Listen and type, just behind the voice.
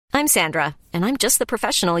I'm Sandra, and I'm just the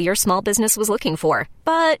professional your small business was looking for.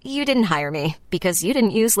 But you didn't hire me because you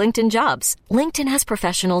didn't use LinkedIn Jobs. LinkedIn has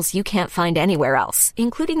professionals you can't find anywhere else,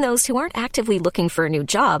 including those who aren't actively looking for a new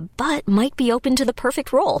job, but might be open to the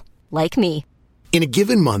perfect role, like me. In a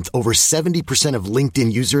given month, over 70% of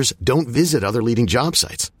LinkedIn users don't visit other leading job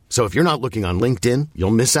sites. So if you're not looking on LinkedIn,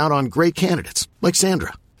 you'll miss out on great candidates like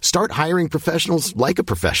Sandra. Start hiring professionals like a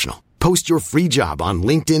professional. Post your free job on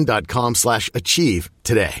linkedin.com/achieve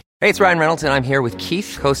today. Hey, it's Ryan Reynolds, and I'm here with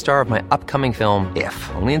Keith, co-star of my upcoming film, If,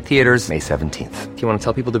 only in theaters May 17th. Do you want to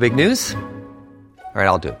tell people the big news? All right,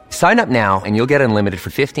 I'll do it. Sign up now and you'll get unlimited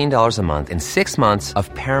for $15 a month and 6 months of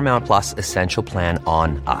Paramount Plus Essential Plan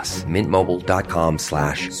on us.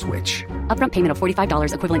 MintMobile.com/switch. Upfront payment of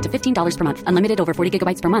 $45 equivalent to $15 per month. Unlimited over 40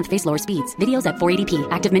 gigabytes per month. Face lower speeds. Videos at 480p.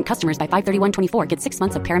 Active Mint customers by 531.24 get 6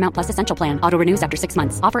 months of Paramount Plus Essential Plan. Auto renews after 6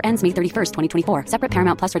 months. Offer ends May 31st, 2024. Separate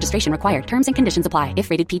Paramount Plus registration required. Terms and conditions apply if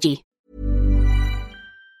rated PG.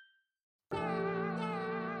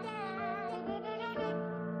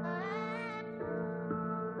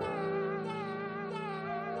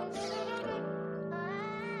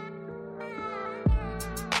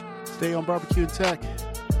 Today on Barbecue and Tech,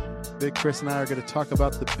 Big Chris and I are going to talk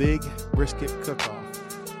about the big brisket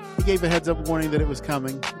cook-off. He gave a heads-up warning that it was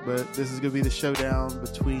coming, but this is going to be the showdown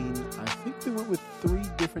between, I think we went with 3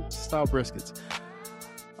 different style briskets.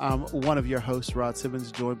 I'm one of your hosts, Rod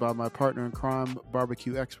Simmons, joined by my partner in crime,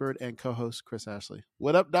 barbecue expert and co-host Chris Ashley.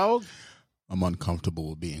 What up, dog? I'm uncomfortable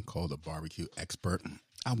with being called a barbecue expert.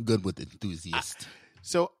 I'm good with enthusiast.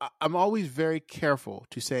 So I'm always very careful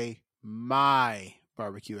to say my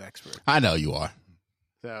barbecue expert. I know you are.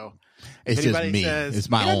 So it's just me. Says, it's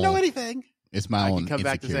my you own. don't know anything. It's my own come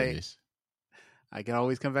back to say, insecurities. I can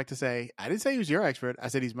always come back to say, I didn't say he was your expert. I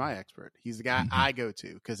said he's my expert. He's the guy I go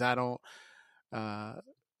to because I don't.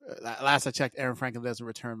 Last I checked, Aaron Franklin doesn't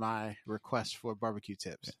return my request for barbecue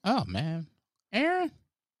tips. Oh man, Aaron.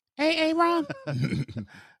 Hey, Ron.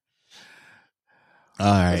 All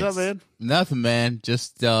right. What's up, man? Nothing, man.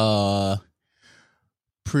 Just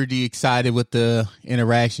pretty excited with the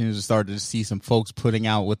interactions. I started to see some folks putting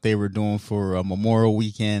out what they were doing for Memorial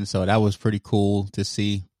Weekend, so that was pretty cool to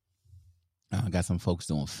see. I got some folks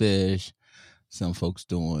doing fish, some folks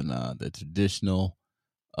doing the traditional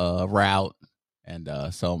route, and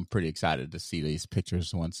so I'm pretty excited to see these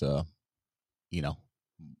pictures once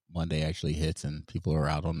Monday actually hits and people are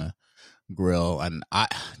out on the grill. And I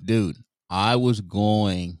was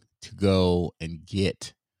going to go and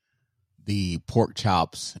get the pork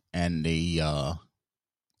chops and the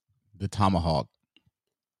tomahawk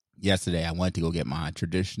yesterday. I went to go get my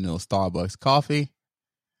traditional Starbucks coffee,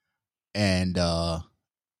 and I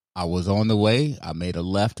was on the way. I made a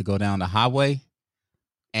left to go down the highway,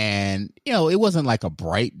 and it wasn't like a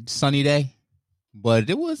bright sunny day, but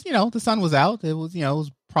it was the sun was out. It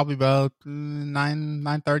was probably about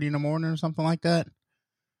 9:30 in the morning or something like that.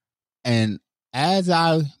 And as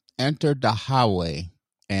I entered the highway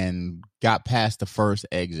and got past the first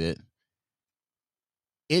exit,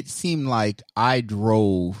 it seemed like I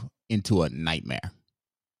drove into a nightmare.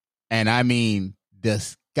 And I mean, the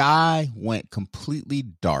sky went completely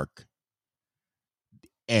dark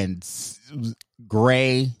and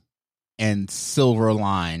gray and silver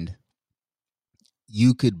lined.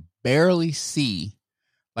 You could barely see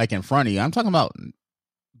like in front of you. I'm talking about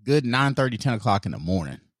good 9:30, 10 o'clock in the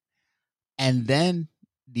morning. And then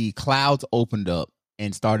the clouds opened up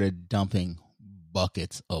and started dumping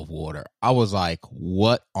buckets of water. I was like,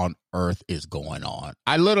 what on earth is going on?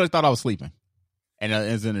 I literally thought I was sleeping, and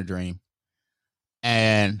it was in a dream.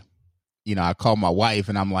 And, I called my wife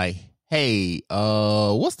and I'm like, hey,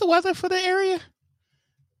 what's the weather for the area?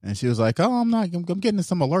 And she was like, oh, I'm getting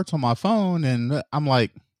some alerts on my phone. And I'm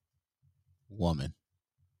like, woman,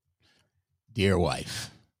 dear wife,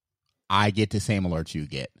 I get the same alerts you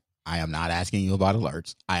get. I am not asking you about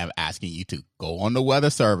alerts. I am asking you to go on the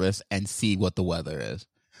weather service and see what the weather is.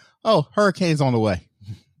 Oh, hurricane's on the way.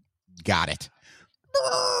 Got it.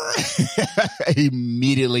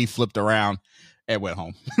 Immediately flipped around and went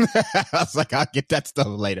home. I was like, I'll get that stuff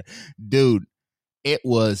later. Dude, it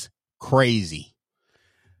was crazy.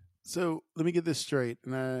 So let me get this straight.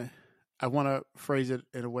 And I want to phrase it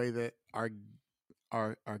in a way that our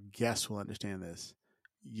guests will understand this.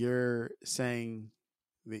 You're saying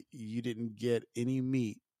that you didn't get any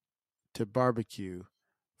meat to barbecue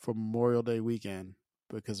for Memorial Day weekend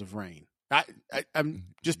because of rain. I'm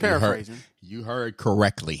just paraphrasing. You heard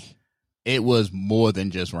correctly. It was more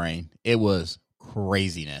than just rain. It was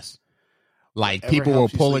craziness. Like people were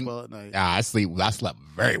pulling. Well at night? I slept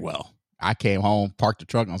very well. I came home, parked the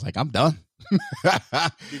truck, and I was like, I'm done.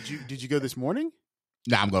 Did you go this morning?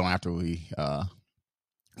 Nah, I'm going after we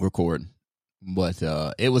record. But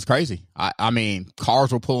it was crazy. I mean,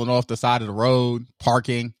 cars were pulling off the side of the road,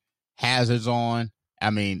 parking, hazards on.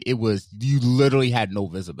 I mean, you literally had no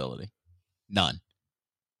visibility. None.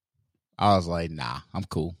 I was like, nah, I'm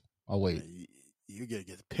cool. I'll wait. You're going to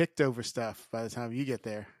get picked over stuff by the time you get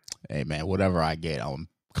there. Hey, man, whatever I get, I'm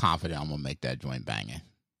confident I'm going to make that joint banging.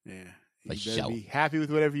 Yeah. Like, you better be happy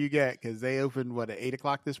with whatever you get because they opened, at 8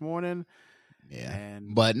 o'clock this morning? Yeah.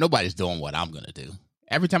 But nobody's doing what I'm going to do.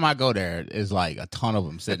 Every time I go there, it's like a ton of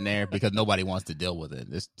them sitting there because nobody wants to deal with it.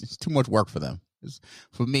 It's too much work for them.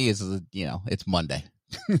 For me, it's Monday.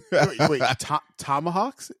 wait,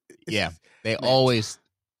 tomahawks? Yeah, they always.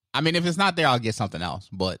 I mean, if it's not there, I'll get something else.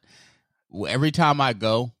 But every time I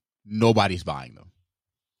go, nobody's buying them.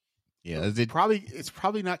 Yeah, it's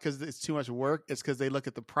probably not because it's too much work. It's because they look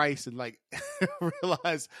at the price and like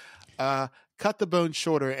realize, cut the bone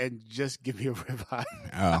shorter and just give me a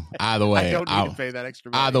ribeye. Either way, I don't need to pay that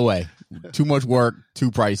extra money. Either way, too much work, too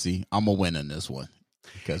pricey. I'm gonna win in this one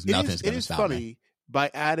because nothing's gonna stop me. It is funny by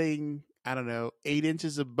adding 8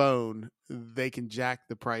 inches of bone, they can jack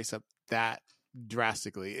the price up that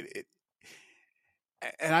drastically.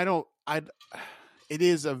 It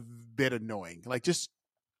is a bit annoying. Like just.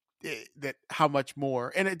 That how much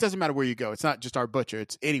more, and it doesn't matter where you go. It's not just our butcher;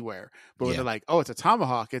 it's anywhere. But when they're like, "Oh, it's a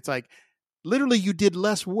tomahawk," it's like literally you did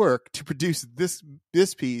less work to produce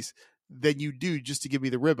this piece than you do just to give me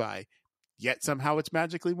the ribeye. Yet somehow it's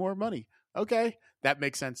magically more money. Okay, that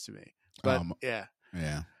makes sense to me. But yeah.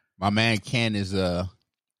 My man Ken is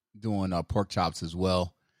doing pork chops as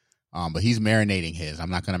well, but he's marinating his.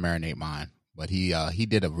 I'm not going to marinate mine, but he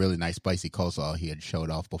did a really nice spicy coleslaw he had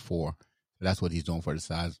showed off before. So that's what he's doing for the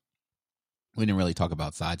sides. We didn't really talk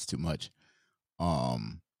about sides too much.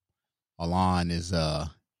 Alon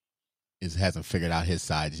hasn't figured out his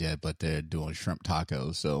sides yet, but they're doing shrimp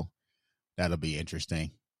tacos, so that'll be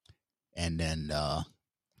interesting. And then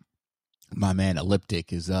my man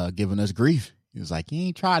Elliptic is giving us grief. He was like, "You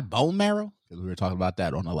ain't tried bone marrow?" Because we were talking about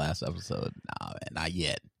that on the last episode. Nah, man, not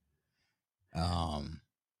yet. And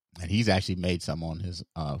he's actually made some on his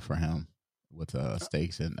for him. With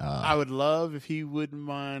steaks and I would love if he wouldn't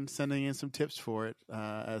mind sending in some tips for it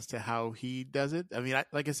as to how he does it. I mean,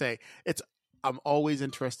 like I say, I'm always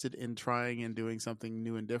interested in trying and doing something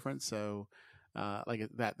new and different. So, like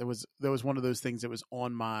that, there was one of those things that was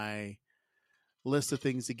on my list of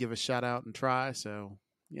things to give a shout out and try. So,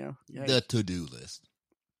 the to-do list.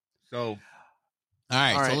 So, all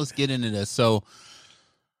right, so let's get into this. So,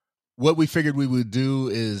 what we figured we would do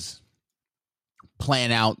is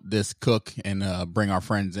plan out this cook and bring our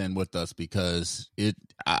friends in with us because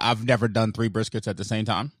I've never done 3 briskets at the same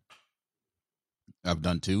time. I've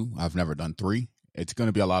done 2. I've never done 3. It's going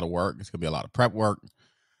to be a lot of work. It's going to be a lot of prep work.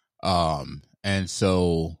 And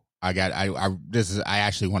so I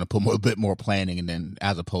actually want to put a bit more planning and then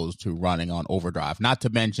as opposed to running on overdrive. Not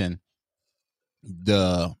to mention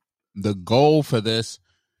the goal for this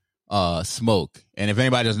smoke. And if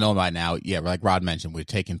anybody doesn't know by now, like Rod mentioned, we're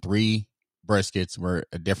taking 3 briskets. We're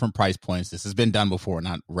at different price points. This has been done before,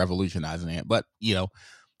 not revolutionizing it, but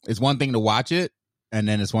it's one thing to watch it and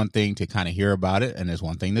then it's one thing to kind of hear about it and it's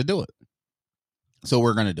one thing to do it. So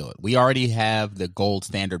we're going to do it. We already have the gold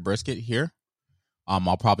standard brisket here.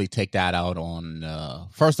 I'll probably take that out on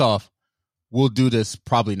first off, we'll do this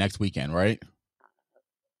probably next weekend, right?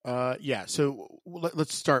 Yeah. So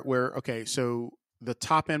let's start so the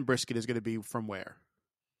top end brisket is going to be from where?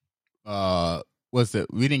 We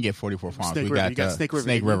didn't get 44 Farms. You got Snake River.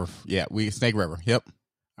 Snake River. Yeah, Snake River. Yep.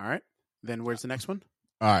 All right. Then where's the next one?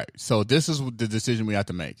 All right. So this is the decision we have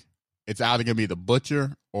to make. It's either going to be the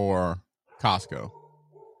Butcher or Costco.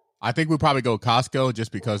 I think we probably go Costco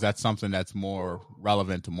just because that's something that's more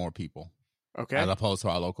relevant to more people. Okay. As opposed to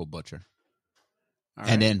our local Butcher. All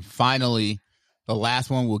right. And then finally, the last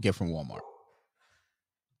one we'll get from Walmart.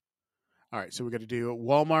 All right. So we're going to do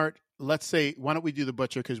Walmart. Let's say, why don't we do the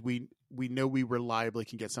Butcher because we know we reliably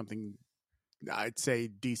can get something, I'd say,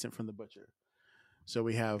 decent from the Butcher. So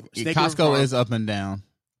we have Costco is up and down,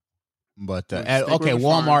 but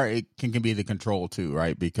Walmart it can be the control too,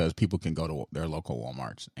 right? Because people can go to their local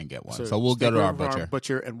Walmarts and get one. So we'll go to our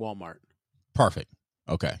Butcher and Walmart. Perfect.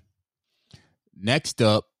 Okay. Next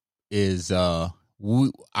up is I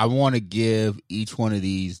want to give each one of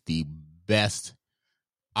these the best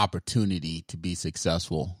opportunity to be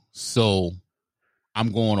successful. So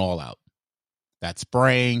I'm going all out. That's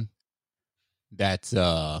spraying. That's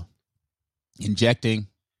injecting.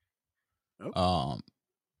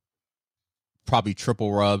 Probably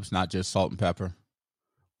triple rubs, not just salt and pepper.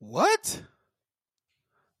 What?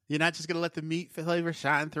 You're not just going to let the meat flavor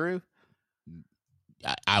shine through?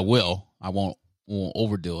 I will. I won't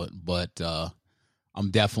overdo it, but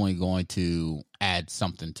I'm definitely going to add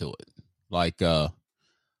something to it. Like, because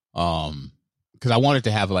I want it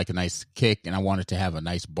to have like a nice kick, and I want it to have a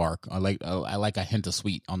nice bark. I like a hint of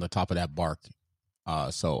sweet on the top of that bark.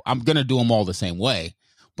 So I'm gonna do them all the same way,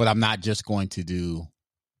 but I'm not just going to do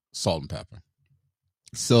salt and pepper.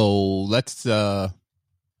 So let's and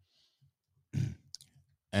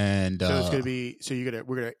so it's gonna be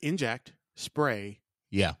we're gonna inject, spray,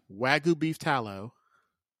 Wagyu beef tallow.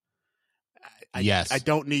 Yes. I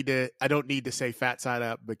don't need to say fat side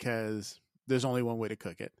up because there's only one way to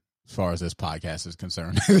cook it. As far as this podcast is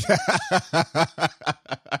concerned.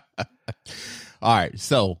 All right.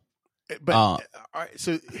 So, all right.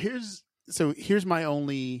 So here's my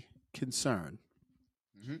only concern,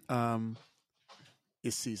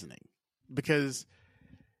 is seasoning, because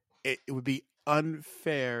it would be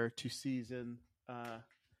unfair to season.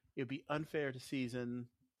 It would be unfair to season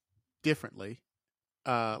differently.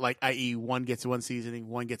 Like, i.e., one gets one seasoning,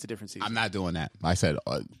 one gets a different seasoning. I'm not doing that. I said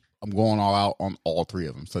I'm going all out on all three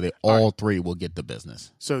of them, so they all three will get the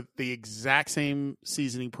business. So the exact same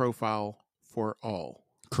seasoning profile for all.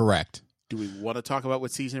 Correct. Do we want to talk about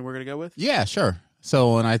what seasoning we're going to go with? Yeah, sure.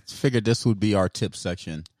 So, and I figured this would be our tip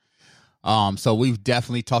section. So we've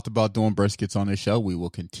definitely talked about doing briskets on this show. We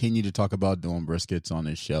will continue to talk about doing briskets on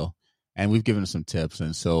this show, and we've given some tips.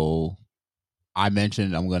 And so I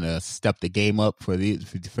mentioned I'm going to step the game up for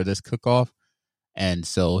this cook-off. And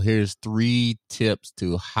so here's 3 tips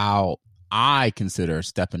to how I consider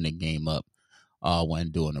stepping the game up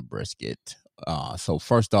when doing a brisket. So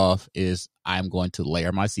first off is I'm going to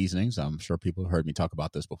layer my seasonings. I'm sure people have heard me talk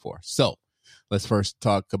about this before. So let's first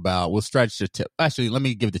we'll stretch the tip. Actually, let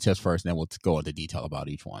me give the tips first, and then we'll go into detail about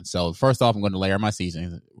each one. So first off, I'm going to layer my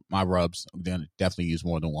seasonings, my rubs. I'm going to definitely use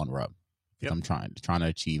more than one rub. Yep. I'm trying to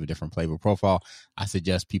achieve a different flavor profile. I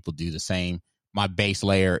suggest people do the same. My base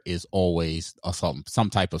layer is always some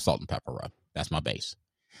type of salt and pepper rub. That's my base.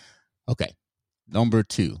 Okay. Number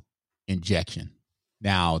 2, injection.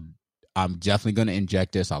 Now, I'm definitely going to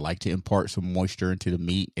inject this. I like to impart some moisture into the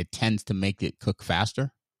meat. It tends to make it cook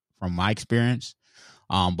faster, from my experience,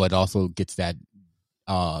 but also gets that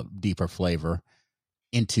deeper flavor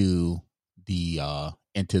into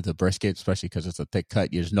the brisket, especially because it's a thick cut.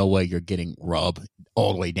 There's no way you're getting rub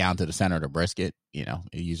all the way down to the center of the brisket. You know,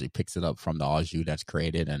 it usually picks it up from the au jus that's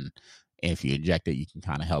created, and if you inject it, you can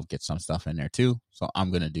kind of help get some stuff in there too. So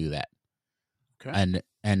I'm going to do that. Okay.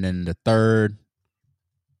 And then the third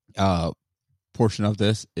portion of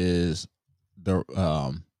this is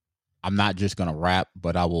I'm not just going to wrap,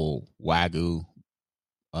 but I will Wagyu,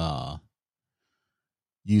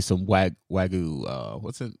 use some Wagyu,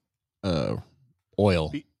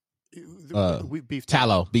 oil, beef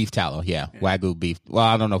tallow. Yeah. Wagyu beef. Well,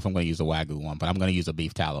 I don't know if I'm going to use a Wagyu one, but I'm going to use a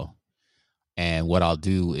beef tallow. And what I'll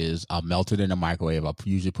do is I'll melt it in the microwave. I'll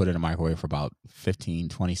usually put it in the microwave for about 15,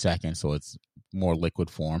 20 seconds, so it's more liquid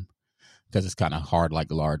form, because it's kind of hard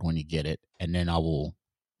like lard when you get it. And then I will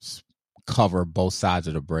cover both sides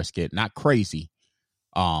of the brisket, not crazy,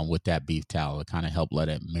 with that beef tallow to kind of help let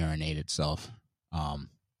it marinate itself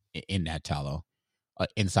in that tallow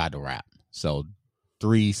inside the wrap. So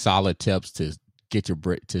 3 solid tips to get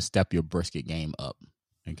to step your brisket game up.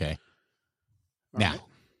 Okay. All now, right.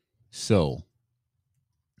 So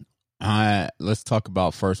let's talk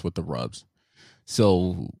about first with the rubs.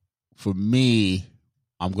 So for me,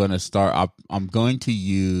 I'm going to start. I'm going to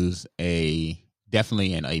use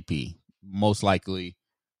definitely an AP. Most likely,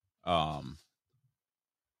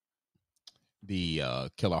 the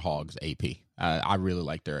Killer Hogs AP. I really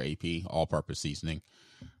like their AP, all-purpose seasoning.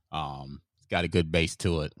 It's got a good base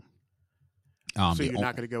to it. So you're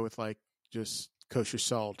not going to go with like just kosher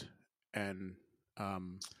salt and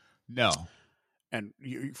no, and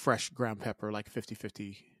fresh ground pepper, like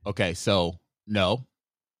 50-50. Okay, so no,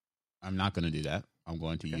 I'm not going to do that. I'm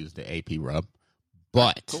going to use the AP rub,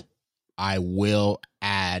 but cool. I will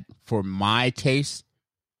add, for my taste,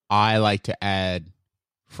 I like to add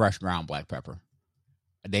fresh ground black pepper.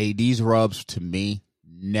 These rubs, to me,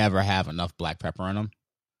 never have enough black pepper in them.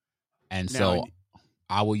 And so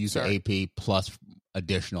I will use the AP plus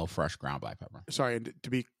additional fresh ground black pepper. Sorry, and to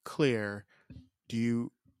be clear,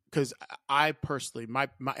 because I personally,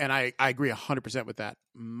 and I agree 100% with that.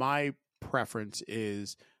 My preference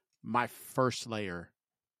is my first layer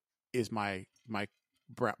is my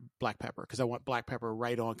black pepper, because I want black pepper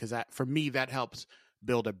right on, because for me, that helps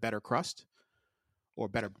build a better crust or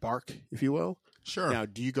better bark, if you will. Sure. Now,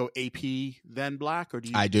 do you go AP then black, or do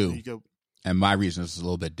you? I do. Do you go? And my reason is a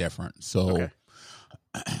little bit different. So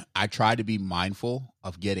I try to be mindful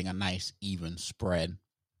of getting a nice even spread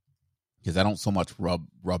because I don't so much rub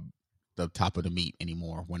the top of the meat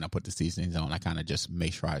anymore when I put the seasonings on. I kind of just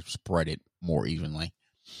make sure I spread it more evenly.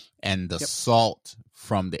 And the salt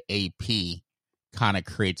from the AP kind of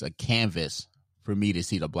creates a canvas for me to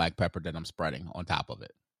see the black pepper that I'm spreading on top of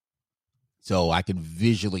it. So I can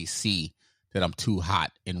visually see that I'm too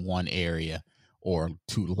hot in one area or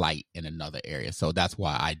too light in another area. So that's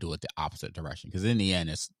why I do it the opposite direction. Because in the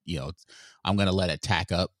end, I'm going to let it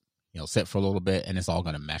tack up, sit for a little bit, and it's all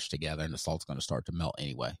going to mesh together, and the salt's going to start to melt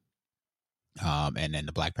anyway. And then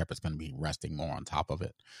the black pepper is going to be resting more on top of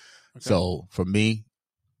it. Okay. So for me,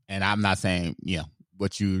 and I'm not saying,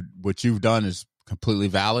 what you've done is completely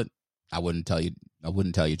valid. I wouldn't tell you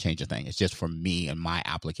change a thing. It's just for me and my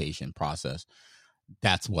application process.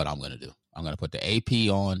 That's what I'm going to do. I'm going to put the AP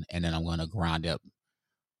on, and then I'm going to grind up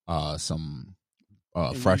some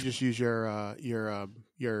fresh. You just use your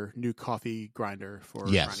new coffee grinder for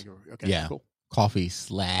yes. grinding. Okay, yeah, cool. Coffee /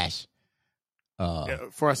 for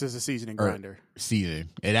us as a seasoning grinder. Seasoning.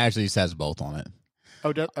 It actually says both on it.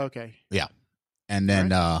 Oh, okay. Yeah, and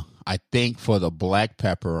then I think for the black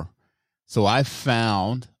pepper, so I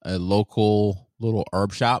found a local little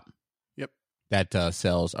herb shop. That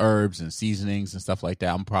sells herbs and seasonings and stuff like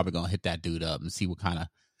that. I'm probably going to hit that dude up and see what kind of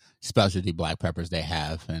specialty black peppers they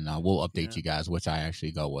have. And we'll update you guys which I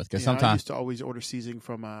actually go with. Because sometimes I used to always order seasoning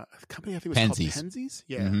from a company, I think it was called Penzies.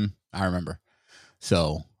 Yeah. Mm-hmm. I remember.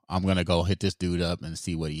 So I'm going to go hit this dude up and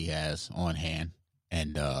see what he has on hand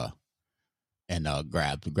and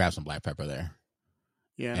grab some black pepper there.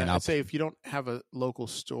 Yeah, and I'd say if you don't have a local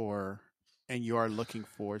store and you are looking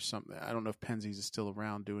for something, I don't know if Penzies is still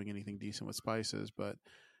around doing anything decent with spices, but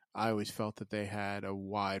I always felt that they had a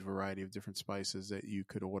wide variety of different spices that you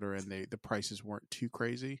could order, and the prices weren't too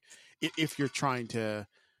crazy.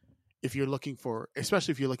 If you're looking for,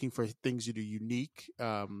 especially if you're looking for things that are unique,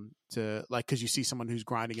 because you see someone who's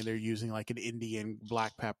grinding and they're using like an Indian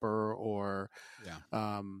black pepper or,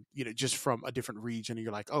 just from a different region, and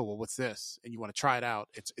you're like, oh, well, what's this? And you want to try it out.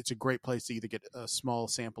 It's a great place to either get a small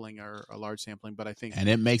sampling or a large sampling. But I think, and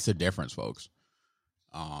it makes a difference, folks.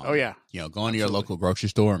 Going to your local grocery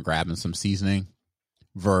store and grabbing some seasoning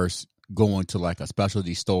versus going to like a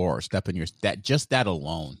specialty store or that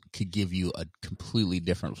alone could give you a completely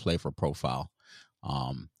different flavor profile.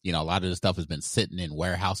 A lot of the stuff has been sitting in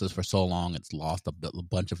warehouses for so long, it's lost a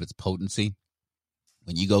bunch of its potency.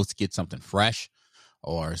 When you go to get something fresh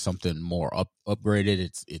or something more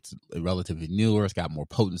upgraded, it's relatively newer, it's got more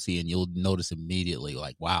potency, and you'll notice immediately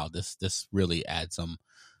like, wow, this really adds some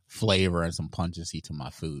flavor and some pungency to my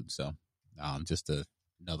food. So just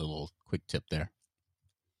another little quick tip there.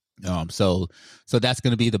 So that's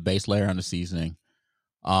going to be the base layer on the seasoning.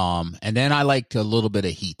 And then I like a little bit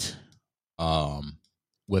of heat,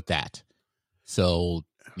 with that. So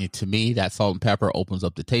to me, that salt and pepper opens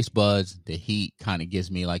up the taste buds. The heat kind of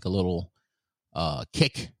gives me like a little,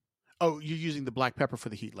 kick. Oh, you're using the black pepper for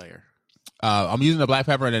the heat layer. I'm using the black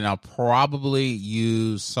pepper, and then I'll probably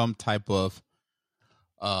use some type of,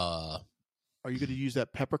 are you going to use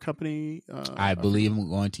that pepper company? I believe I'm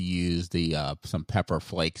going to use the some pepper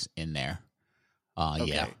flakes in there. Okay.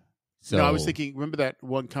 Yeah. So no, I was thinking. Remember that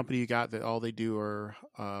one company you got that all they do are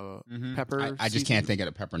pepper. I just can't think of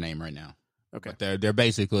the pepper name right now. Okay, but they're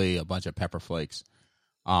basically a bunch of pepper flakes,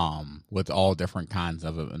 with all different kinds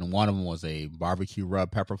of it. And one of them was a barbecue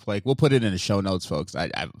rub pepper flake. We'll put it in the show notes, folks.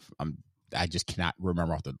 I just cannot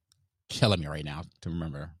remember off the killing me right now to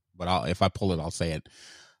remember. But if I pull it, I'll say it.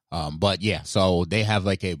 But yeah, so they have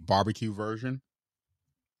like a barbecue version,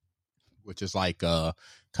 which is like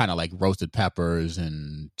kind of like roasted peppers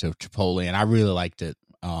and chipotle, and I really liked it.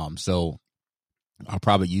 So I'll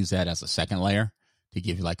probably use that as a second layer to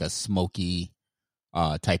give you like a smoky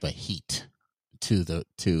type of heat to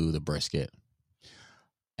the brisket.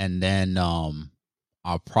 And then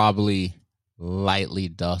I'll probably lightly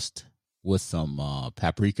dust with some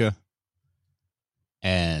paprika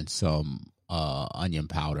and some onion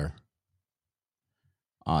powder,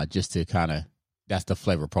 just to kind of, that's the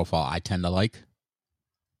flavor profile I tend to like.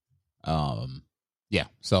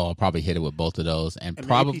 So I'll probably hit it with both of those, and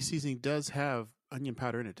probably AP seasoning does have onion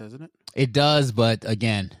powder in it, doesn't it? It does, but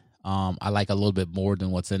again, I like a little bit more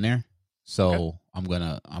than what's in there, so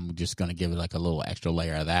okay. I'm just gonna give it like a little extra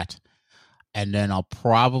layer of that, and then I'll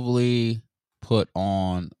probably put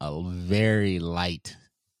on a very light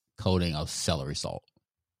coating of celery salt.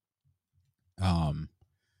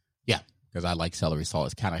 Because I like celery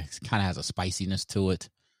salt. It kind of has a spiciness to it.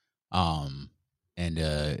 And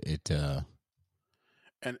to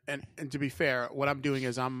be fair, what I'm doing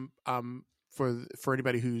is I'm for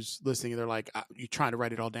anybody who's listening, they're like, you're trying to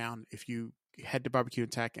write it all down. If you head to Barbecue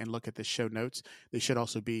and Tech and look at the show notes, they should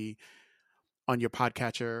also be on your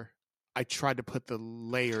podcatcher, I tried to put the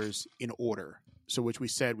layers in order. So which we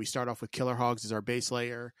said, we start off with Killer Hogs as our base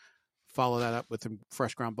layer, follow that up with some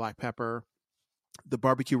fresh ground black pepper. The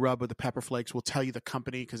barbecue rub or the pepper flakes will tell you the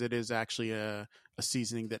company, because it is actually a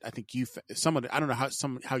seasoning that I think I don't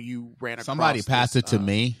know how you ran across. Somebody passed it to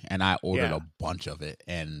me, and I ordered yeah. a bunch of it,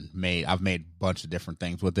 and I've made a bunch of different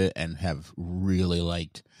things with it, and have really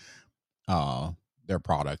liked their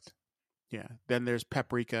product. Yeah. Then there's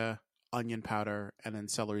paprika, onion powder, and then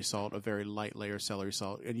celery salt, a very light layer of celery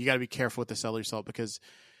salt. And you got to be careful with the celery salt because,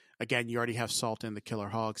 again, you already have salt in the Killer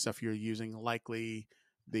Hog stuff you're using. Likely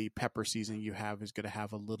the pepper seasoning you have is going to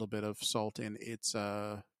have a little bit of salt in its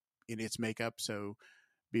makeup. So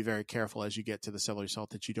be very careful as you get to the celery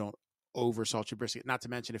salt that you don't over salt your brisket. Not to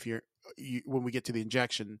mention when we get to the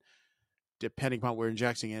injection, depending upon what we're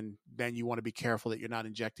injecting in, then you want to be careful that you're not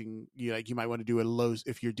injecting. You might want to do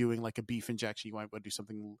if you're doing like a beef injection, you might want to do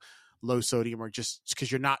something low sodium, or just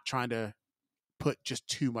because you're not trying to put just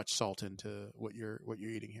too much salt into what you're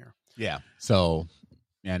eating here. Yeah. So,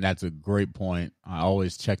 and that's a great point. I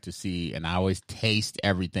always check to see, and I always taste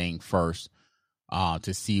everything first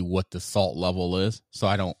to see what the salt level is, so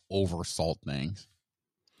I don't over salt things.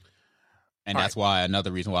 And that's why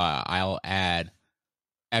another reason why I'll add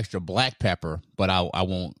extra black pepper, but I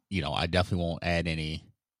won't, I definitely won't add any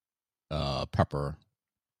pepper,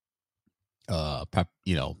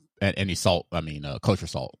 any salt. I mean, kosher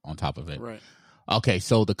salt on top of it. Right. Okay,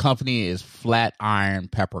 so the company is Flatiron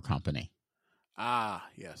Pepper Company. Ah,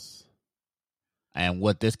 yes. And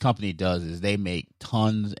what this company does is they make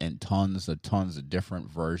tons and tons of different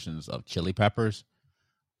versions of chili peppers.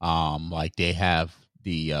 Like they have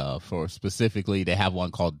they have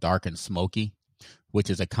one called Dark and Smoky, which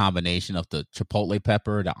is a combination of the chipotle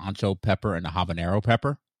pepper, the ancho pepper, and the habanero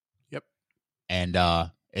pepper. Yep. And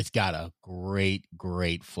it's got a great,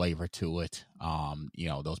 great flavor to it.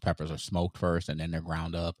 Those peppers are smoked first and then they're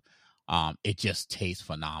ground up. It just tastes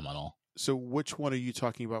phenomenal. So which one are you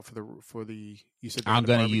talking about for the you said I'm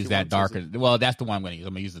going to use that dark and well, that's the one I'm going to use.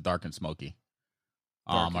 I'm going to use the Dark and Smoky.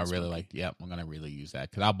 I'm going to really use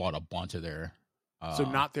that because I bought a bunch of their so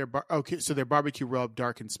not their so their barbecue rub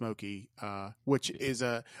Dark and Smoky, which is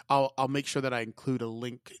I'll make sure that I include a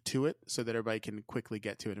link to it so that everybody can quickly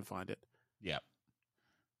get to it and find it. Yeah.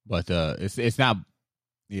 But it's not.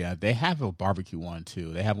 Yeah, they have a barbecue one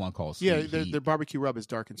too. They have one called Sweet Heat. Their barbecue rub is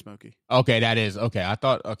Dark and Smoky. Okay, that is okay. I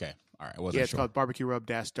thought okay, all right. I wasn't it's sure. called barbecue rub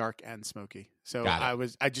 - Dark and Smoky. So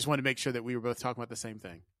I just want to make sure that we were both talking about the same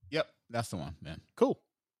thing. Yep, that's the one. Then cool.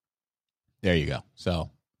 There you go. So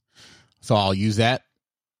I'll use that,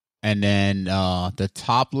 and then the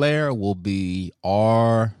top layer will be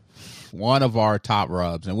one of our top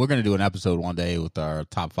rubs, and we're going to do an episode one day with our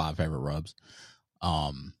top 5 favorite rubs.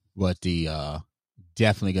 But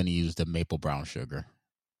definitely going to use the maple brown sugar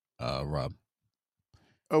rub.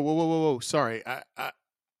 Oh, whoa! Sorry,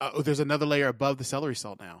 there's another layer above the celery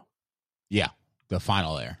salt now. Yeah, the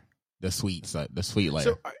final layer, the sweet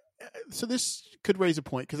layer. So this could raise a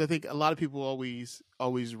point because I think a lot of people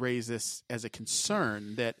always raise this as a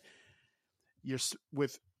concern that you're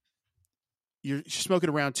smoking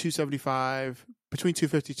around 275, between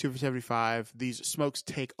 250 275. These smokes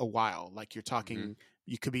take a while. Like you're talking,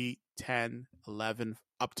 you could be 10, 11,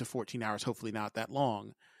 up to 14 hours, hopefully not that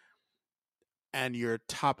long. And your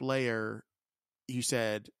top layer, you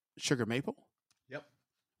said sugar maple? Yep.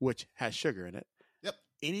 Which has sugar in it. Yep.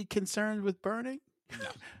 Any concerns with burning? No.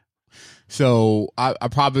 So I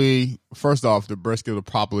probably, first off, the brisket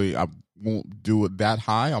I won't do it that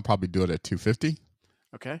high. I'll probably do it at 250.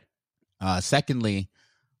 Okay. Secondly,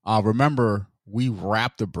 remember we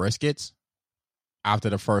wrap the briskets after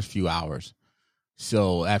the first few hours.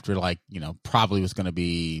 So after probably was going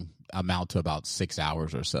to amount to about 6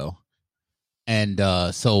 hours or so. And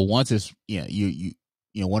so once it's,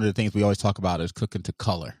 one of the things we always talk about is cooking to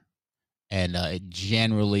color. And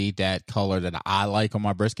generally that color that I like on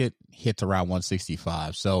my brisket hits around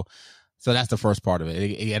 165. So that's the first part of it.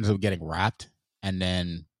 It ends up getting wrapped, and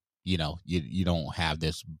then you don't have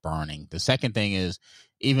this burning. The second thing is,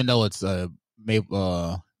 even though it's the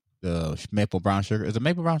maple brown sugar, is it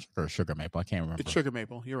maple brown sugar or sugar maple? I can't remember. It's sugar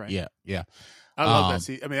maple. You're right. Yeah. I love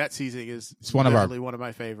that. That seasoning is one of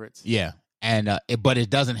my favorites. Yeah, and but it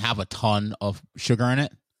doesn't have a ton of sugar in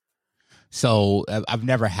it. So I've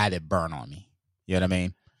never had it burn on me. You know what I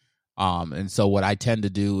mean? And so what I tend to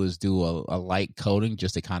do is do a light coating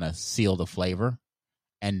just to kind of seal the flavor.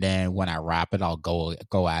 And then when I wrap it, I'll go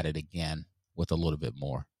at it again with a little bit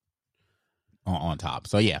more on top.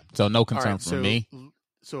 So yeah, so no concern for me.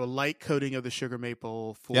 So a light coating of the sugar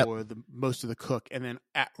maple for the most of the cook, and then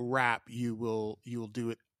at wrap you will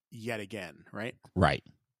do it yet again, right? Right.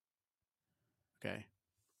 Okay.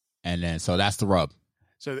 And then, so that's the rub.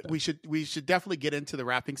 So we should definitely get into the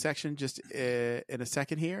wrapping section just in a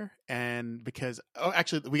second here, and because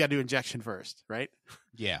actually we got to do injection first, right?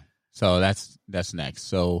 Yeah. So that's next.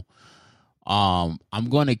 So I'm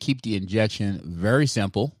going to keep the injection very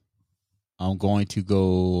simple. I'm going to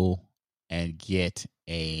go and get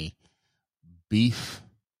a beef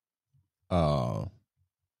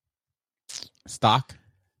stock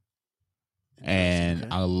and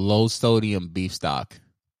a low sodium beef stock.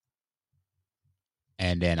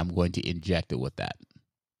 And then I'm going to inject it with that.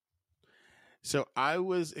 So I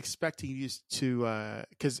was expecting you to,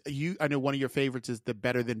 because I know one of your favorites is the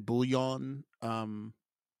Better Than Bouillon.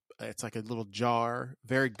 It's like a little jar,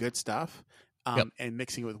 very good stuff, and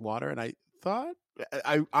mixing it with water. And I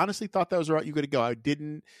honestly thought that was the route you were going to go. I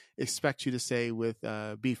didn't expect you to say with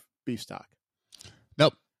beef stock.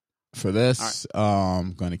 Nope. For this,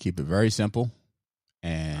 I'm going to keep it very simple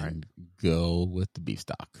and go with the beef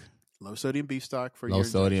stock. Low sodium beef stock for low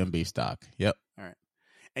sodium beef stock. Yep. All right.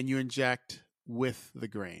 And you inject with the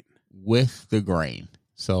grain. With the grain.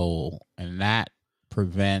 So, and that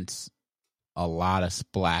prevents a lot of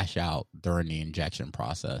splash out during the injection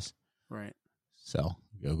process. Right. So,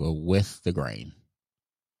 you'll go with the grain.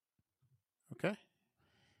 Okay.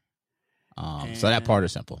 So that part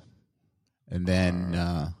is simple. And then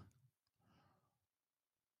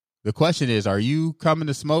the question is, are you coming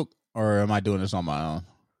to smoke or am I doing this on my own?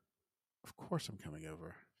 Of course I'm coming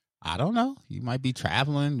over. I don't know. You might be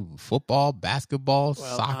traveling, football, basketball,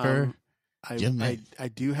 soccer. I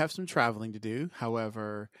do have some traveling to do.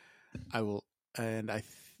 However, I will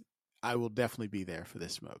definitely be there for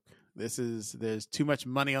this smoke. There's too much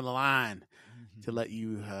money on the line to let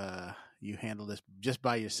you handle this just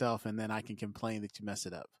by yourself, and then I can complain that you mess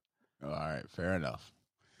it up. All right, fair enough.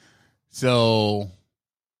 So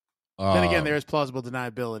then again, there is plausible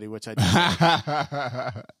deniability, which I do.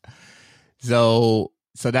 So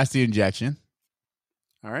that's the injection.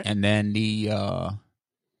 All right. And then the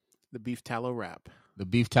beef tallow wrap. The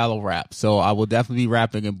beef tallow wrap. So I will definitely be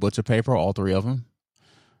wrapping in butcher paper, all three of them.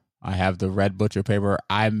 I have the red butcher paper.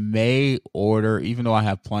 I may order, even though I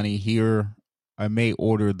have plenty here, I may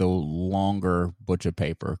order the longer butcher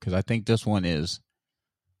paper because I think this one is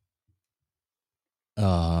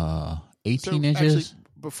 18 inches. Actually,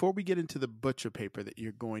 before we get into the butcher paper that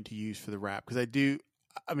you're going to use for the wrap, because I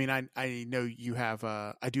know you have.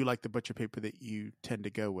 I do like the butcher paper that you tend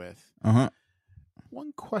to go with.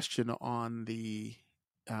 One question on the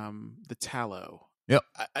tallow. Yep.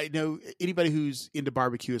 I know anybody who's into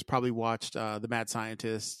barbecue has probably watched The Mad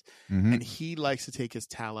Scientist, and he likes to take his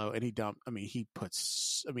tallow and he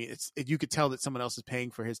puts. You could tell that someone else is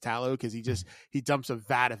paying for his tallow because he dumps a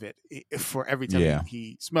vat of it for every time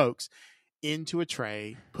he smokes into a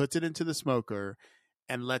tray, puts it into the smoker,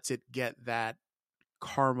 and lets it get that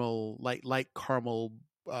caramel, light caramel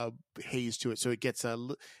haze to it. So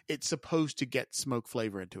it's supposed to get smoke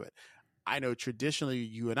flavor into it. I know traditionally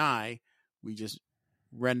you and I, we just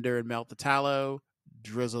render and melt the tallow,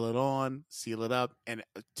 drizzle it on, seal it up, and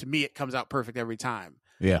to me it comes out perfect every time.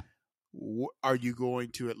 Yeah. Are you going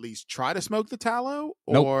to at least try to smoke the tallow,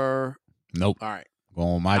 or nope? All right.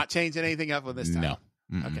 Not changing anything up on this time. No.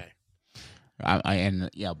 Mm-mm. Okay.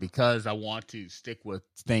 Because I want to stick with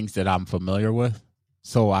things that I'm familiar with,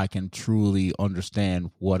 so I can truly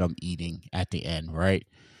understand what I'm eating at the end, right?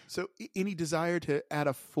 So, any desire to add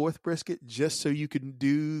a fourth brisket just so you can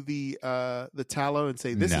do the tallow and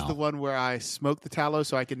say this is the one where I smoked the tallow,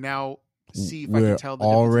 so I can now see if I can tell the difference? We're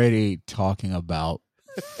already talking about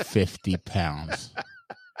 50 pounds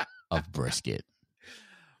of brisket.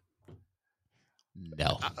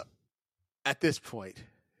 No. At this point.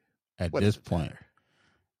 It's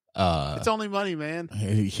only money, man.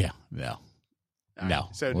 Yeah, no. Right. No.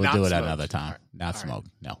 So we'll do it smoked. another time. Right. Not smoke.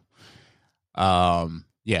 Right. No.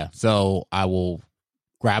 Yeah. So I will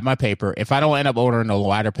grab my paper. If I don't end up ordering a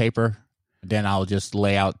wider paper, then I'll just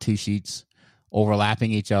lay out 2 sheets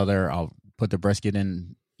overlapping each other. I'll put the brisket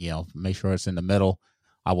in, make sure it's in the middle.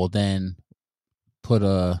 I will then put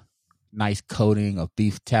a nice coating of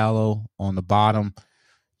beef tallow on the bottom,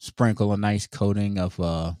 sprinkle a nice coating of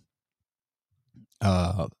our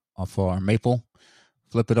maple,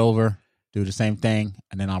 flip it over, do the same thing,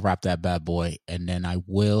 and then I'll wrap that bad boy, and then I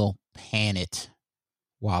will pan it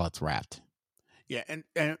while it's wrapped. Yeah,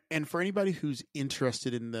 and for anybody who's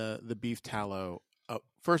interested in the beef tallow,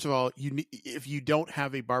 first of all, if you don't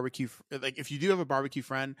have a barbecue, if you do have a barbecue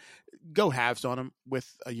friend, go halves on them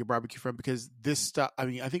with your barbecue friend, because this stuff.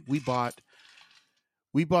 I think we bought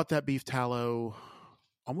that beef tallow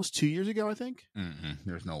almost 2 years ago. I think.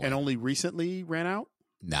 There's no way. And only recently ran out.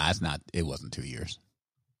 Nah, it's not. It wasn't 2 years.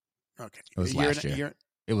 Okay. It was last year.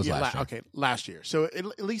 It was last year. Okay, last year. So it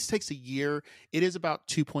at least takes a year. It is about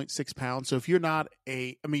 2.6 pounds. So if you're not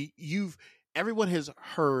everyone has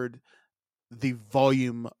heard the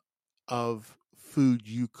volume of food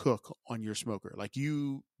you cook on your smoker. Like,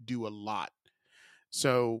 you do a lot.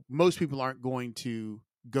 So most people aren't going to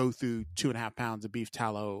go through 2.5 pounds of beef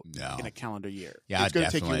tallow in a calendar year. Yeah, it's going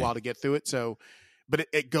to take you a while to get through it. So, but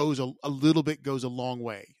it goes a little bit goes a long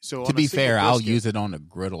way. So to be fair, I'll use it on the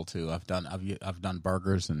griddle too. I've done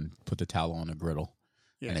burgers and put the tallow on the griddle,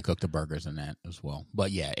 and I cook the burgers in that as well.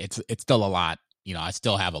 But yeah, it's still a lot. I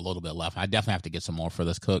still have a little bit left. I definitely have to get some more for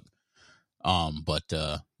this cook. But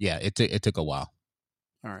yeah, it took a while.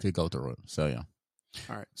 All right. To go through it. So yeah.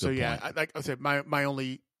 All right. So yeah, like I said, my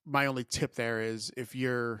only tip there is if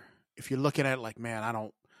you're looking at it like, man, I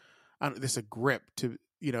don't this is a grip to,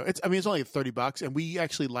 it's only $30, and we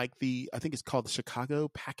actually like I think it's called the Chicago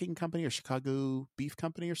Packing Company or Chicago Beef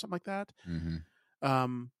Company or something like that. Mm-hmm.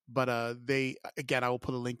 But I will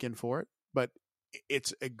put a link in for it, but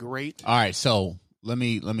it's a great. All right. So let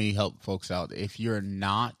me help folks out. If you're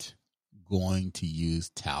not going to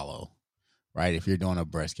use tallow, right? If you're doing a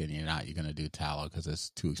brisket and you're going to do tallow because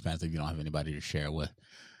it's too expensive, you don't have anybody to share with,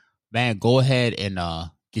 man, go ahead and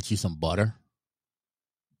get you some butter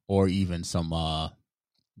or even some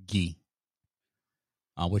ghee,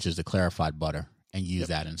 which is the clarified butter, and use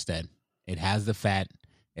that instead. It has the fat.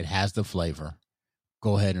 It has the flavor.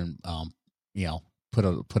 Go ahead and,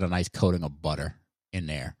 put a nice coating of butter in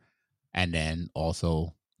there, and then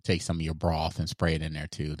also take some of your broth and spray it in there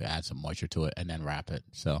too to add some moisture to it, and then wrap it.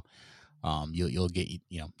 So you'll get,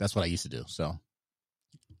 that's what I used to do. So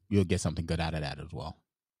you'll get something good out of that as well.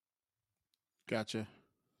 Gotcha.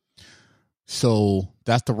 So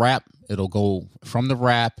that's the wrap. It'll go from the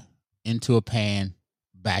wrap into a pan,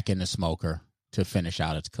 back in the smoker to finish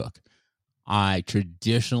out its cook. I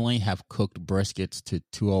traditionally have cooked briskets to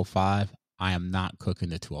 205. I am not cooking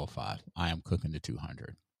the 205. I am cooking the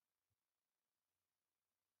 200.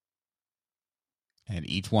 And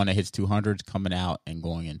each one that hits 200 is coming out and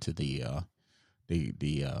going into the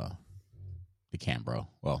Cambro.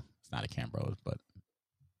 Well, it's not a Cambro, but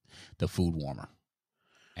the food warmer.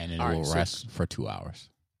 And it will rest for 2 hours.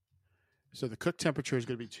 So the cook temperature is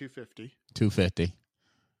going to be 250. 250.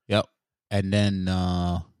 Yep. And then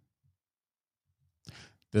the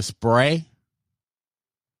spray.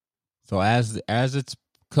 So as it's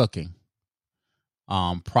cooking,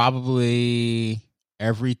 probably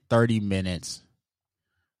every 30 minutes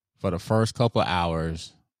for the first couple of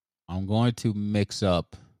hours, I'm going to mix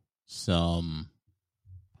up some.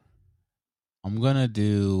 I'm going to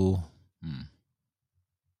do.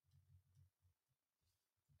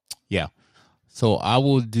 Yeah. So I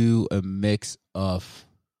will do a mix of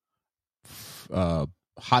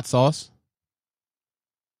hot sauce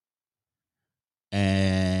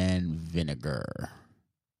and vinegar.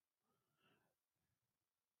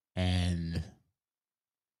 And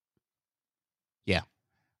yeah,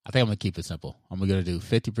 I think I'm going to keep it simple. I'm going to do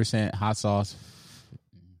 50% hot sauce.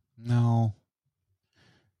 No.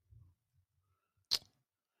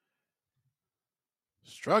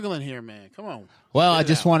 Struggling here, man. Come on. Well, I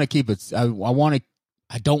just want to keep it. I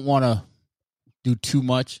don't want to do too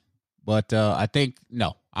much, but I think,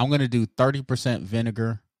 no, I'm going to do 30%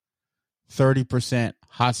 vinegar, 30%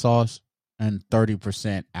 hot sauce, and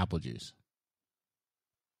 30% apple juice.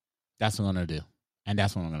 That's what I'm going to do. And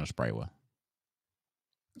that's what I'm going to spray with.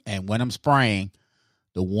 And when I'm spraying,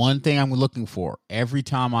 the one thing I'm looking for every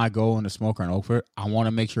time I go in the smoker and over it, I want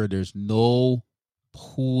to make sure there's no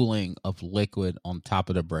pooling of liquid on top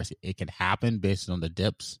of the brisket. It can happen based on the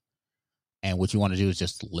dips. And what you want to do is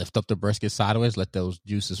just lift up the brisket sideways, let those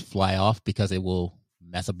juices fly off because it will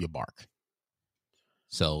mess up your bark.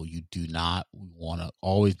 So you do not want to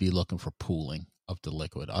always be looking for pooling of the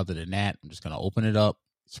liquid. Other than that, I'm just going to open it up,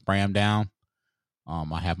 spray them down.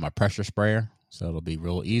 I have my pressure sprayer, so it'll be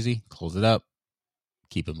real easy. Close it up,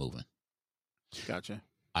 keep it moving. Gotcha.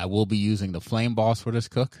 I will be using the Flame Boss for this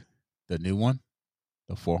cook, the new one,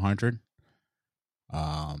 the 400.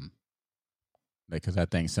 Because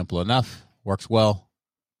that thing's simple enough, works well,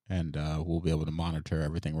 and we'll be able to monitor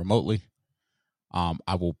everything remotely.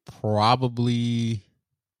 I will probably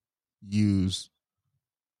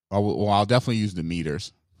I'll definitely use the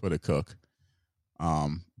meters for the cook.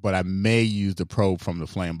 But I may use the probe from the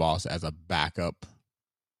Flame Boss as a backup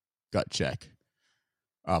gut check,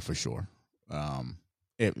 for sure.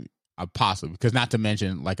 Possibly, because not to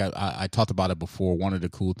mention, like I talked about it before, one of the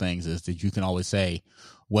cool things is that you can always say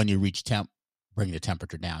when you reach temp, bring the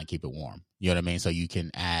temperature down and keep it warm. You know what I mean? So you can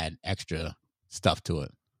add extra stuff to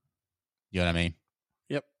it. You know what I mean?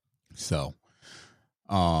 So,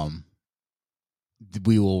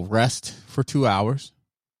 we will rest for 2 hours,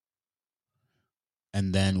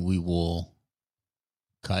 and then we will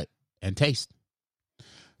cut and taste.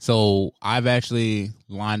 So I've actually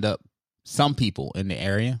lined up some people in the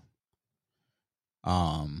area.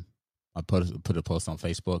 I put a post on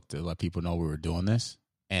Facebook to let people know we were doing this,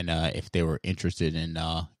 and if they were interested in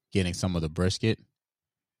getting some of the brisket.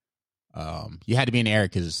 You had to be in the area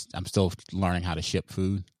because I'm still learning how to ship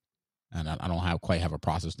food, and I don't quite have a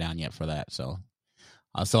process down yet for that. So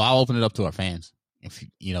I'll open it up to our fans. If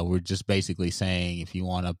we're just basically saying if you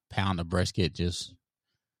want a pound of brisket, just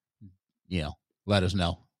let us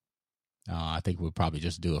know. I think we'll probably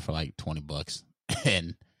just do it for like $20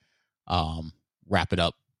 and wrap it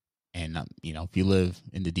up. And if you live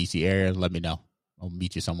in the DC area, let me know. I'll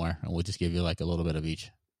meet you somewhere, and we'll just give you like a little bit of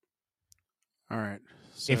each. All right.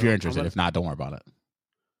 So if you're interested. If not, don't worry about it.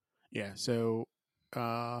 Yeah. So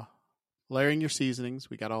layering your seasonings,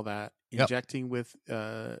 we got all that. Yep. Injecting with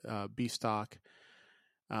beef stock.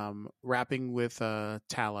 Wrapping with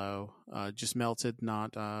tallow, just melted,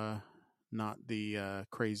 not the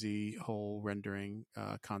crazy whole rendering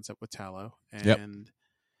concept with tallow. And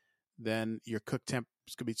then your cook temp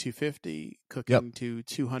is going to be 250, cooking to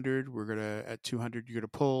 200. At 200, you're going to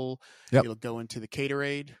pull. Yep. It'll go into the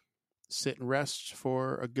Caterade, sit and rest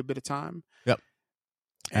for a good bit of time. Yep.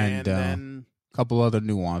 And then a couple other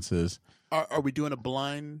nuances. Are we doing a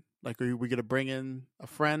blind? Like, are we going to bring in a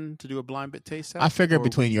friend to do a blind bit taste test? I figure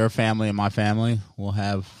between your family and my family, we'll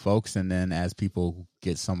have folks, and then as people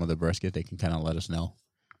get some of the brisket, they can kind of let us know.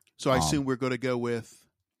 So I assume we're going to go with,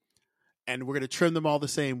 and we're going to trim them all the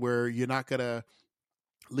same, where you're not going to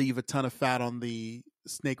leave a ton of fat on the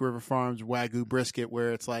Snake River Farms Wagyu brisket,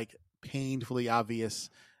 where it's like painfully obvious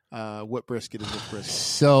what brisket is what brisket.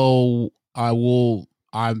 So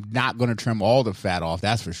I'm not going to trim all the fat off,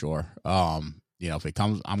 that's for sure. If it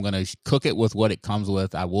comes, I'm going to cook it with what it comes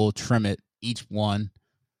with. I will trim it, each one,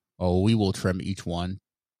 or we will trim each one.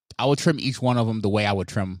 I will trim each one of them the way I would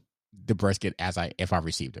trim the brisket if I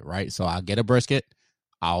received it, right? So I'll get a brisket,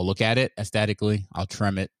 I'll look at it aesthetically, I'll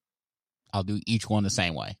trim it, I'll do each one the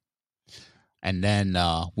same way. And then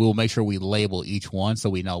we'll make sure we label each one so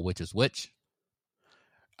we know which is which.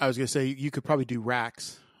 I was going to say, you could probably do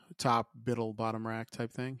racks. Top, middle, bottom rack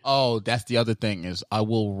type thing. Oh, that's the other thing is I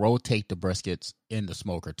will rotate the briskets in the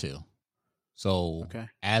smoker too. So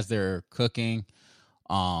as they're cooking,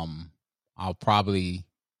 I'll probably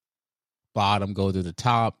bottom go to the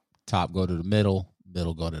top go to the middle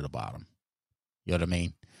go to the bottom. You know what I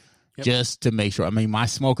mean? Yep. Just to make sure. I mean, my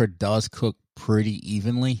smoker does cook pretty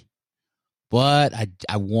evenly, but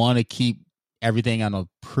I want to keep everything on a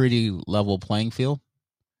pretty level playing field.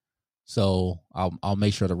 So I'll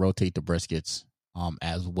make sure to rotate the briskets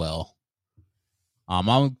as well.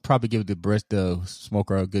 I'll probably give the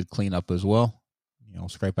smoker a good cleanup as well.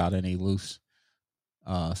 Scrape out any loose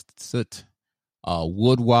soot.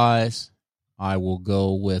 Wood wise, I will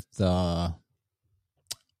go with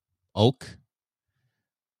oak.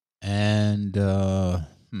 And you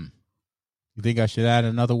think I should add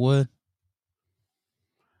another wood?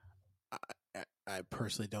 I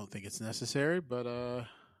personally don't think it's necessary, but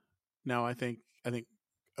no, I think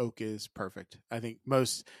oak is perfect. I think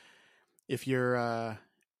if you're a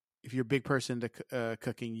big person to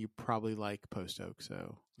cooking, you probably like post oak.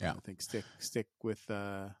 So yeah, I think stick with.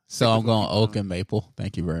 So I'm going oak and maple.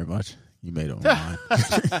 Thank you very much. You made it mine.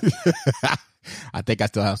 I think I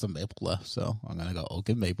still have some maple left, so I'm gonna go oak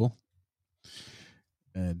and maple.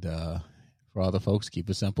 And for other folks, keep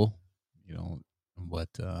it simple. But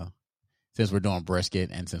since we're doing brisket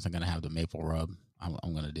and since I'm gonna have the maple rub,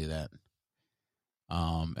 I'm gonna do that.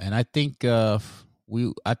 And I think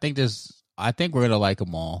we're gonna like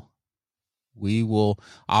them all.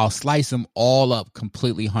 I'll slice them all up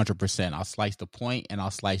completely 100%. I'll slice the point and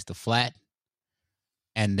I'll slice the flat,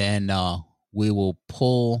 and then we will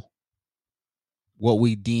pull what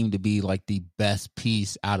we deem to be like the best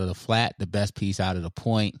piece out of the flat, the best piece out of the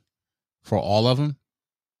point for all of them.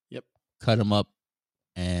 Yep. Cut them up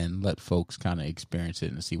and let folks kind of experience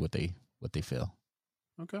it and see what they feel.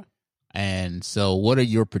 Okay. And so what are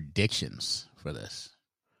your predictions for this?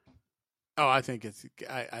 Oh, I think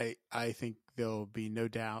I think there'll be no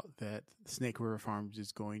doubt that Snake River Farms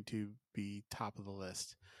is going to be top of the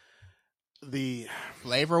list. The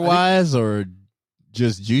flavor-wise or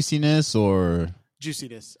just juiciness or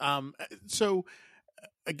juiciness. So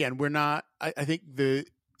again, we're not. I think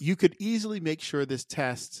you could easily make sure this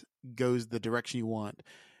test goes the direction you want.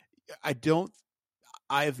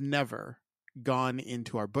 I've never gone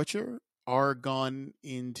into our butcher are gone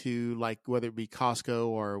into, like, whether it be Costco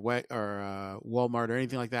or Walmart or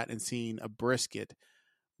anything like that, and seen a brisket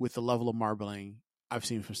with the level of marbling I've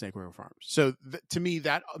seen from Snake River Farms. So to me,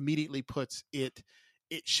 that immediately puts it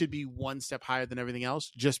should be one step higher than everything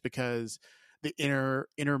else, just because the inner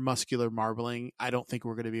muscular marbling, I don't think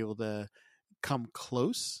we're going to be able to come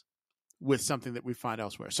close with something that we find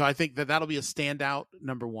elsewhere. So I think that'll be a standout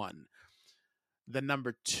number one. The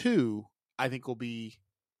number two, I think, will be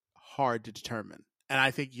hard to determine. And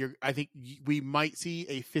I think we might see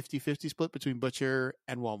a 50-50 split between Butcher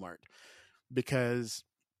and Walmart, because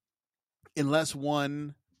unless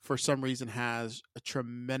one for some reason has a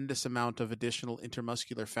tremendous amount of additional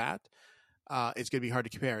intermuscular fat, it's going to be hard to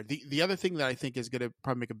compare. The other thing that I think is going to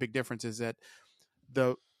probably make a big difference is that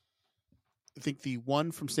I think the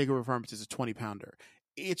one from Snake River Farms is a 20-pounder.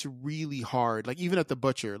 It's really hard. Like, even at the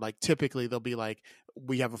Butcher, like, typically they'll be like,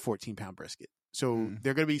 we have a 14-pound brisket. So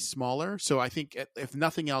they're going to be smaller. So I think, if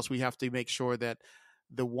nothing else, we have to make sure that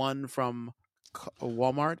the one from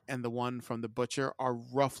Walmart and the one from the Butcher are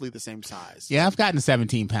roughly the same size. Yeah, I've gotten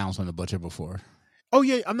 17 pounds from the Butcher before. Oh,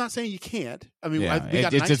 yeah. I'm not saying you can't. I mean, Yeah, we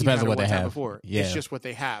got it just depends on what they have before. Yeah. It's just what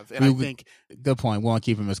they have. And I think... Good point. We want to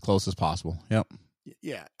keep them as close as possible. Yep.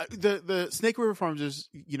 Yeah. The Snake River Farms is,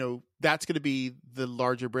 that's going to be the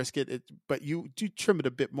larger brisket, but you do trim it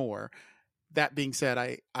a bit more. That being said,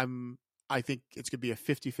 I think it's going to be a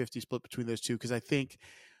 50-50 split between those two, because I think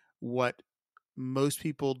what most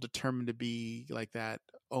people determine to be like that,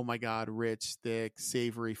 oh my God, rich, thick,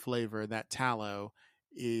 savory flavor, that tallow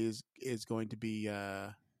is going to be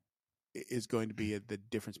the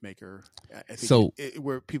difference maker. I think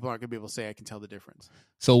where people aren't going to be able to say, I can tell the difference.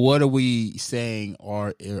 So what are we saying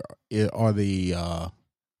are the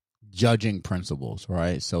judging principles,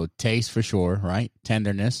 right? So taste for sure, right?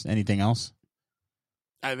 Tenderness. Anything else?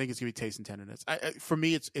 I think it's going to be taste and tenderness. For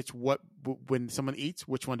me, it's what, when someone eats,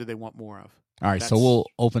 which one do they want more of? All right, so we'll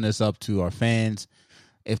open this up to our fans.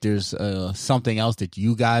 If there's something else that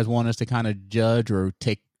you guys want us to kind of judge or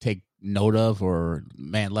take note of, or,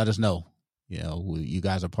 man, let us know. You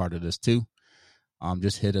guys are part of this too.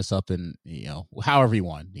 Just hit us up and, however you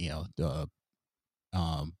want,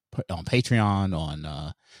 on Patreon,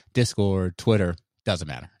 on Discord, Twitter, doesn't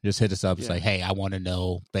matter. Just hit us up and say, hey, I want to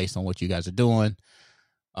know, based on what you guys are doing,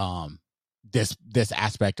 this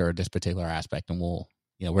aspect or this particular aspect, and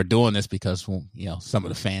we're doing this because some of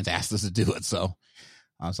the fans asked us to do it, so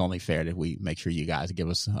it's only fair that we make sure you guys give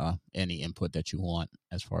us any input that you want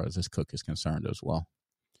as far as this cook is concerned as well.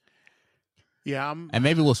 Yeah, and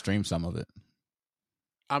maybe we'll stream some of it.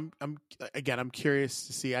 I'm curious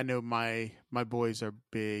to see. I know my boys are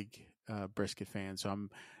big brisket fans, so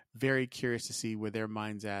I'm very curious to see where their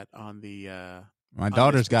mind's at on the. My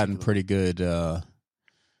daughter's gotten pretty good.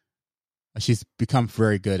 She's become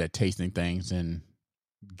very good at tasting things and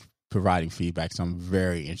providing feedback. So I'm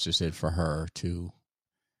very interested for her to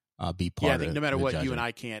be part of. Yeah, I think no matter what, judging. you and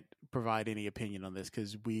I can't provide any opinion on this,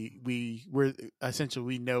 because we're essentially,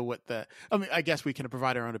 we know what I guess we can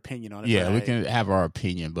provide our own opinion on it. Yeah, we can have our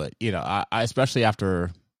opinion, but I especially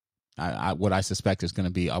after what I suspect is going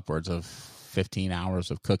to be upwards of 15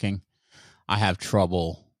 hours of cooking, I have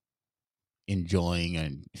trouble enjoying,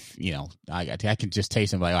 and I can just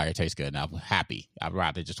taste it and be like, all right, it tastes good, and I'm happy. I'd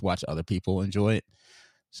rather just watch other people enjoy it,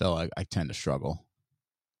 so I tend to struggle.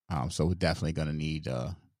 So we're definitely going to need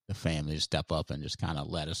the family to step up and just kind of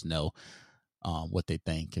let us know what they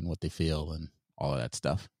think and what they feel and all of that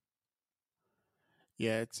stuff.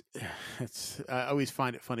 Yeah, it's I always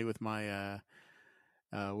find it funny with my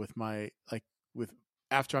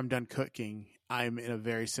after I'm done cooking, I'm in a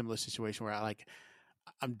very similar situation where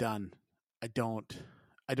I'm done. I don't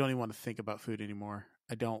even want to think about food anymore.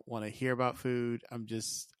 I don't want to hear about food. I'm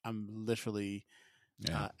literally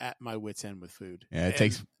at my wit's end with food. Yeah, it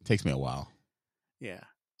takes me a while. Yeah.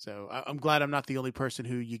 So I'm glad I'm not the only person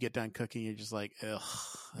who, you get done cooking, you're just like, ugh,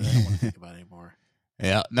 I don't want to think about it anymore.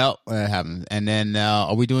 Yeah, no, it happens. And then,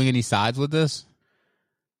 are we doing any sides with this?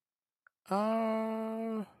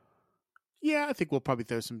 Yeah, I think we'll probably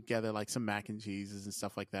throw some together, like some mac and cheeses and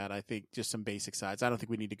stuff like that. I think just some basic sides. I don't think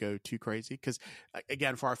we need to go too crazy, because,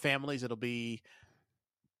 again, for our families, it'll be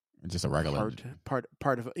just a regular part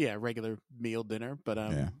of regular meal dinner. But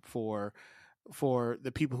for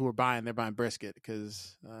the people who are buying, they're buying brisket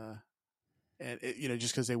because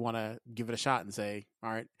just because they want to give it a shot and say,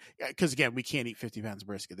 all right, because again, we can't eat 50 pounds of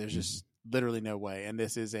brisket. There's just literally no way, and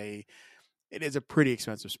it is a pretty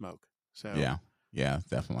expensive smoke. So yeah,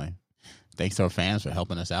 definitely. Thanks to our fans for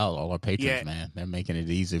helping us out. All our patrons, man, they're making it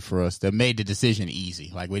easy for us. They made the decision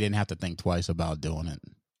easy. Like, we didn't have to think twice about doing it.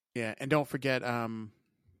 Yeah, and don't forget, I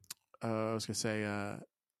was gonna say,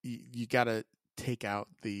 you got to take out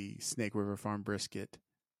the Snake River Farm brisket.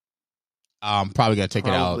 I'm probably gonna take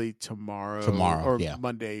probably it out tomorrow or yeah.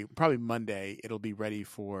 Monday. Probably Monday. It'll be ready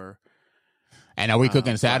for. And are we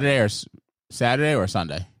cooking Saturday or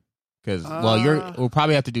Sunday? Because we'll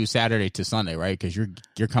probably have to do Saturday to Sunday, right? Because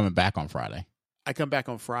you're coming back on Friday. I come back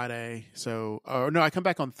on Friday, I come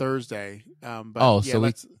back on Thursday. But we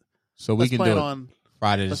can do it on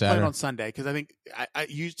Friday to Saturday. Plan on Sunday because I think I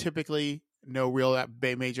use typically no real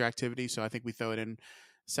major activity, so I think we throw it in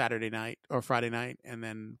Saturday night or Friday night, and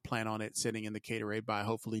then plan on it sitting in the caterade by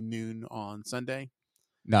hopefully noon on Sunday.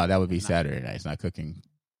 No, that would be Saturday night. It's not cooking.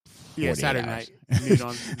 Yeah, Saturday night,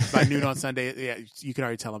 by noon on Sunday. Yeah, you can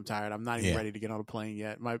already tell I'm tired. I'm not even ready to get on a plane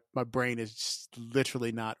yet. My brain is just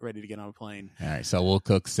literally not ready to get on a plane. All right, so we'll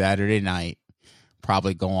cook Saturday night.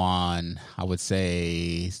 Probably go on, I would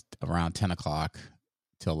say, around 10 o'clock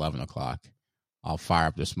to 11 o'clock. I'll fire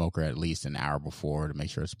up the smoker at least an hour before to make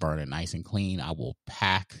sure it's burning nice and clean. I will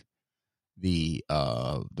pack the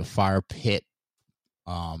fire pit,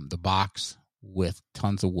 the box with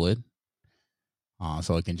tons of wood,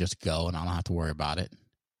 so it can just go and I don't have to worry about it.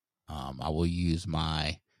 I will use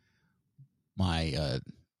my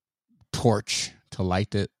torch to light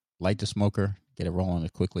the smoker, get it rolling as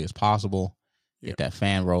quickly as possible, get that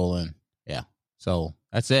fan rolling. Yeah, so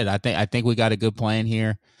that's it. I think we got a good plan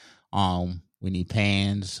here. We need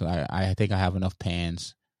pans. I think I have enough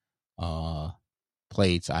pans,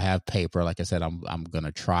 plates. I have paper. Like I said, I'm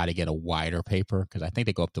gonna try to get a wider paper because I think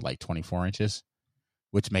they go up to like 24 inches,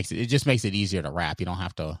 which makes it just makes it easier to wrap. You don't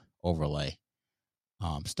have to overlay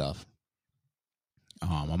stuff.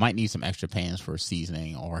 I might need some extra pans for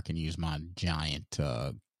seasoning, or I can use my giant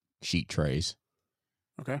sheet trays.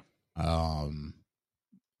 Okay.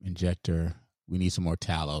 Injector. We need some more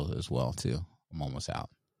tallow as well too. I'm almost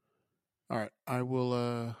out. All right, I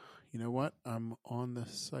will. You know what? I'm on the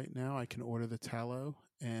site now. I can order the tallow,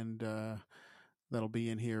 and that'll be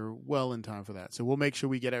in here well in time for that. So we'll make sure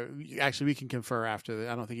we get it. Actually, we can confer after.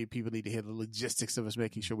 I don't think people need to hear the logistics of us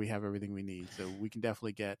making sure we have everything we need. So we can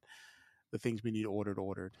definitely get the things we need ordered.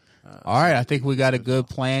 All right, I think we got a good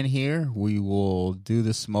plan here. We will do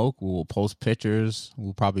the smoke. We will post pictures.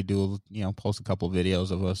 We'll probably post a couple of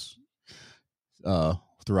videos of us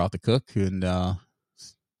throughout the cook, and we'll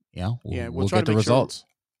get the results. Sure,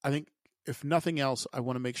 I think if nothing else, I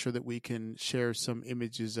want to make sure that we can share some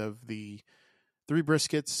images of the 3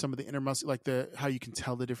 briskets, some of the intermuscular, like how you can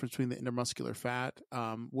tell the difference between the intermuscular fat.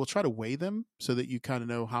 We'll try to weigh them so that you kind of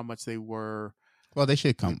know how much they were. Well, they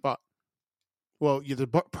should come. Well, the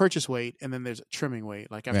purchase weight, and then there's a trimming weight.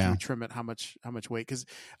 Like after you trim it, how much weight? Because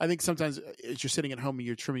I think sometimes as you're sitting at home and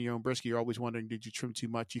you're trimming your own brisket, you're always wondering, did you trim too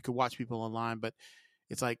much? You could watch people online, but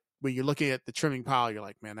it's like when you're looking at the trimming pile, you're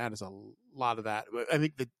like, man, that is a lot of that. I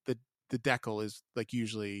think the decal is like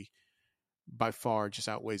usually by far just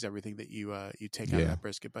outweighs everything that you take out of that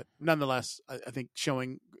brisket. But nonetheless, I think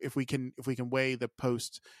showing if we can weigh the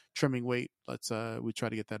post trimming weight, we try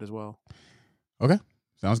to get that as well. Okay,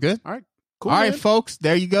 sounds good. All right. Cool, all man. right, folks,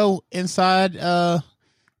 there you go. Inside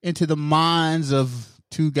into the minds of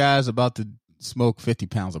 2 guys about to smoke 50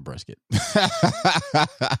 pounds of brisket.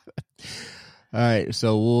 All right,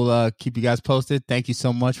 so we'll keep you guys posted. Thank you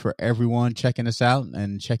so much for everyone checking us out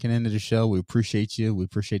and checking into the show. We appreciate you. We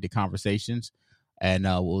appreciate the conversations. And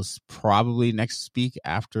we'll probably next speak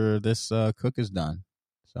after this cook is done.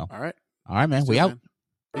 So, all right, man. We out.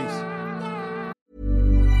 Peace.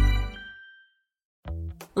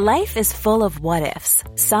 Life is full of what-ifs.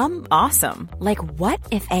 Some awesome, like what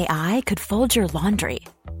if AI could fold your laundry?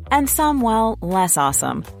 And some, well, less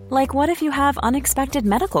awesome, like what if you have unexpected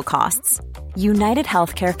medical costs? United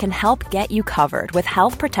Healthcare can help get you covered with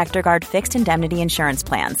Health Protector Guard fixed indemnity insurance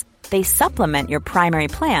plans. They supplement your primary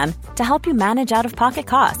plan to help you manage out-of-pocket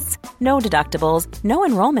costs. No deductibles, no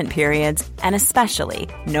enrollment periods, and especially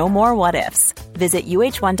no more what-ifs. Visit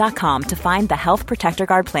uh1.com to find the Health Protector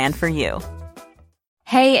Guard plan for you.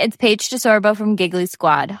 Hey, it's Paige DeSorbo from Giggly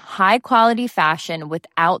Squad. High quality fashion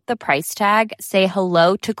without the price tag. Say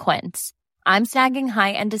hello to Quince. I'm snagging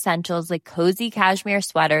high-end essentials like cozy cashmere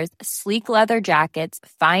sweaters, sleek leather jackets,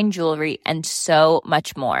 fine jewelry, and so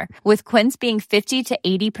much more. With Quince being 50 to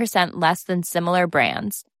 80% less than similar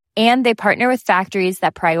brands. And they partner with factories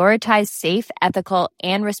that prioritize safe, ethical,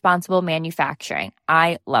 and responsible manufacturing.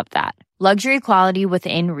 I love that. Luxury quality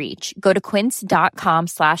within reach. Go to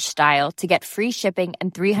quince.com/style to get free shipping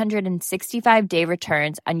and 365-day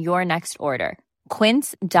returns on your next order.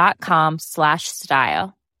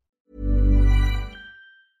 Quince.com/style.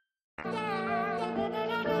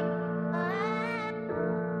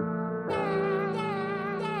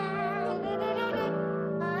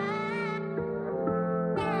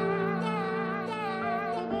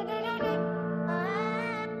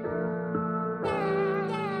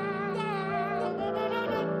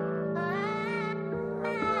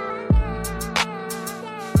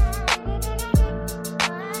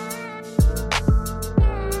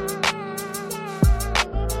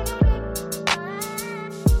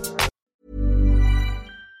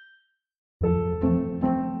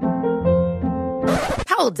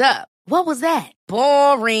 Hold up. What was that?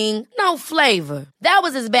 Boring. No flavor. That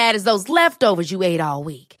was as bad as those leftovers you ate all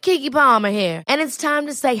week. Keke Palmer here. And it's time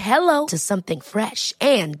to say hello to something fresh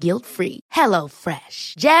and guilt-free. Hello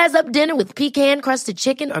Fresh. Jazz up dinner with pecan-crusted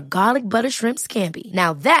chicken or garlic butter shrimp scampi.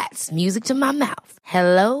 Now that's music to my mouth.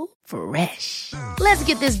 Hello Fresh. Let's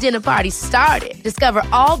get this dinner party started. Discover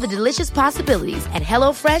all the delicious possibilities at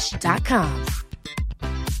HelloFresh.com.